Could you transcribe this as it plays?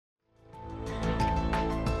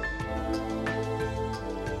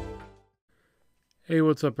Hey,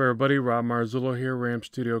 what's up everybody? Rob Marzullo here, Ram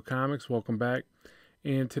Studio Comics. Welcome back.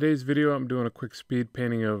 In today's video, I'm doing a quick speed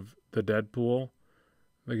painting of the Deadpool,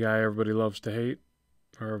 the guy everybody loves to hate,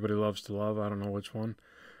 or everybody loves to love. I don't know which one.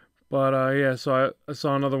 But yeah, so I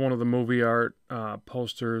saw another one of the movie art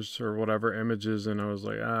posters or whatever images, and I was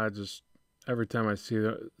like, just every time I see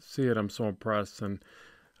it, I'm so impressed, and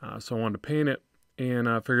so I wanted to paint it, and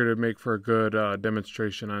I figured it'd make for a good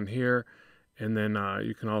demonstration on here, and then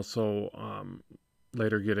you can also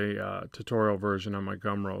later get a tutorial version on my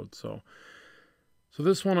Gumroad. So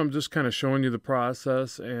this one I'm just kind of showing you the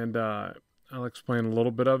process, and I'll explain a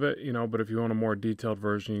little bit of it, but if you want a more detailed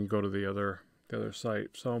version, you can go to the other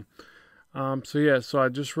site. So so I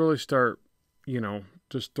just really start,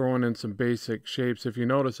 just throwing in some basic shapes. If you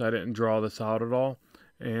notice, I didn't draw this out at all,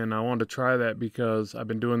 and I wanted to try that because I've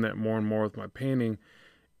been doing that more and more with my painting,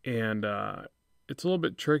 and it's a little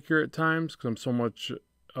bit trickier at times because I'm so much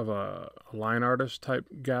of a line artist type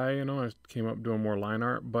guy. I came up doing more line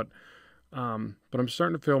art, but I'm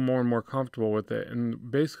starting to feel more and more comfortable with it. And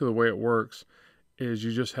basically the way it works is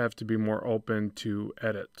you just have to be more open to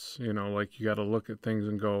edits. Like you got to look at things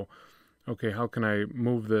and go, okay, how can I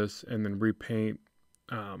move this and then repaint,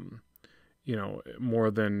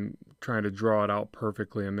 more than trying to draw it out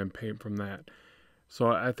perfectly and then paint from that. So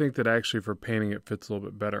I think that actually for painting it fits a little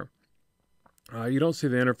bit better. You don't see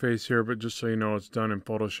the interface here, but just so you know, it's done in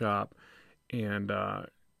Photoshop, and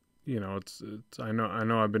it's I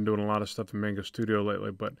know I've been doing a lot of stuff in Mango Studio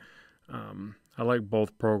lately, but I like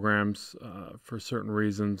both programs for certain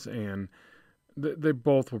reasons, and they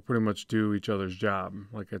both will pretty much do each other's job,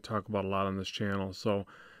 like I talk about a lot on this channel. So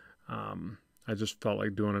I just felt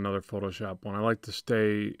like doing another Photoshop one. I like to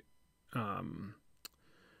stay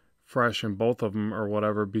fresh in both of them or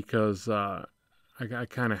whatever, because I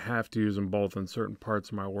kind of have to use them both in certain parts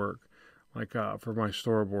of my work. Like for my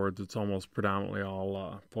storyboards, it's almost predominantly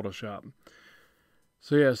all Photoshop.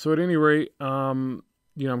 So yeah, so at any rate, I'm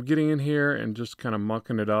getting in here and just kind of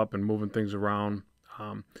mucking it up and moving things around.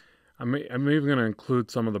 I'm even going to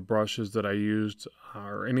include some of the brushes that I used,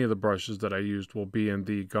 or any of the brushes that I used will be in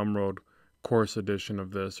the Gumroad course edition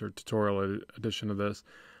of this, or tutorial edition of this.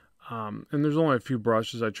 And there's only a few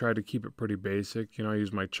brushes. I try to keep it pretty basic. I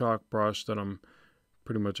use my chalk brush that I'm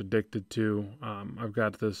pretty much addicted to. I've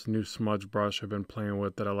got this new smudge brush I've been playing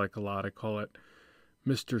with that I like a lot. I call it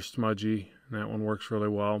Mr. Smudgy, and that one works really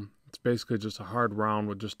well. It's basically just a hard round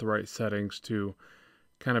with just the right settings to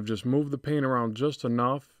kind of just move the paint around just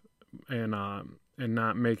enough, and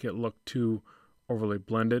not make it look too overly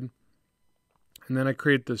blended. And then I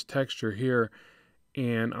create this texture here,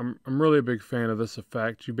 and I'm really a big fan of this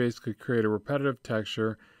effect. You basically create a repetitive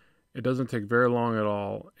texture. It doesn't take very long at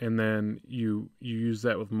all, and then you use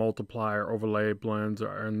that with multiply or overlay blends,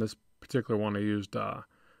 or in this particular one I used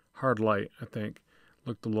hard light. I think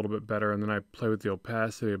looked a little bit better, and then I play with the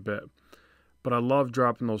opacity a bit. But I love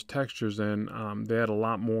dropping those textures in. They add a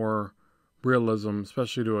lot more realism,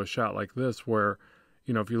 especially to a shot like this, where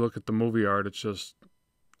if you look at the movie art, it's just,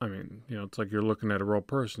 it's like you're looking at a real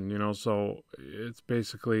person. So it's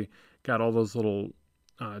basically got all those little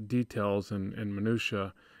details and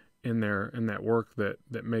minutia in there in that work that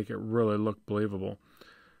make it really look believable.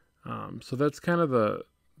 So that's kind of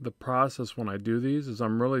the process when I do these, is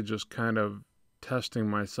I'm really just kind of testing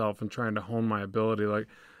myself and trying to hone my ability. Like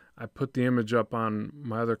I put the image up on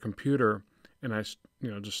my other computer, and I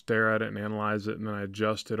just stare at it and analyze it, and then I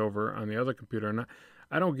adjust it over on the other computer, and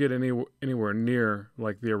I don't get anywhere near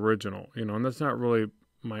like the original, and that's not really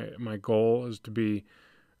my goal, is to be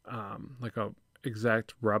like a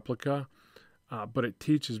exact replica. But it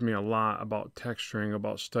teaches me a lot about texturing,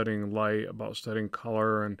 about studying light, about studying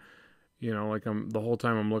color, and like the whole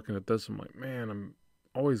time I'm looking at this, I'm like, man, I'm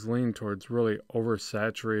always leaning towards really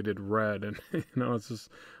oversaturated red, and it's just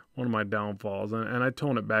one of my downfalls. And I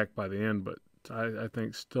tone it back by the end, but I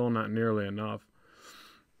think still not nearly enough.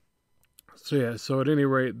 So yeah, so at any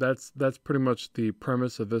rate, that's pretty much the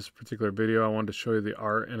premise of this particular video. I wanted to show you the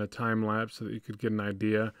art in a time lapse so that you could get an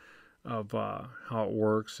idea of how it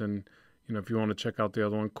works, and if you want to check out the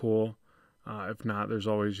other one, cool. If not, there's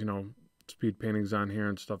always, speed paintings on here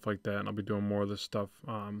and stuff like that, and I'll be doing more of this stuff.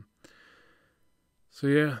 So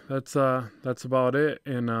yeah, that's about it,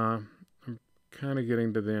 and I'm kind of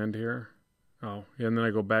getting to the end here. Oh, yeah, and then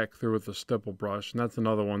I go back through with the stipple brush, and that's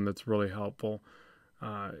another one that's really helpful.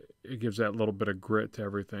 It gives that little bit of grit to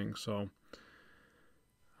everything. So,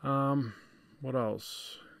 what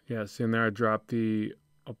else? Yeah, see in there I dropped the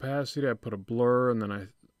opacity, I put a blur, and then I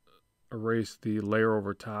erase the layer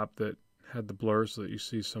over top that had the blur so that you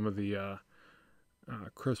see some of the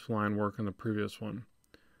crisp line work in the previous one.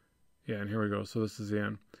 Yeah, and here we go. So this is the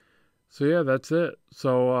end. So yeah, that's it.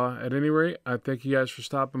 So at any rate, I thank you guys for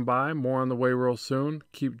stopping by. More on the way real soon.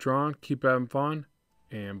 Keep drawing, keep having fun,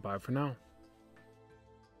 and bye for now.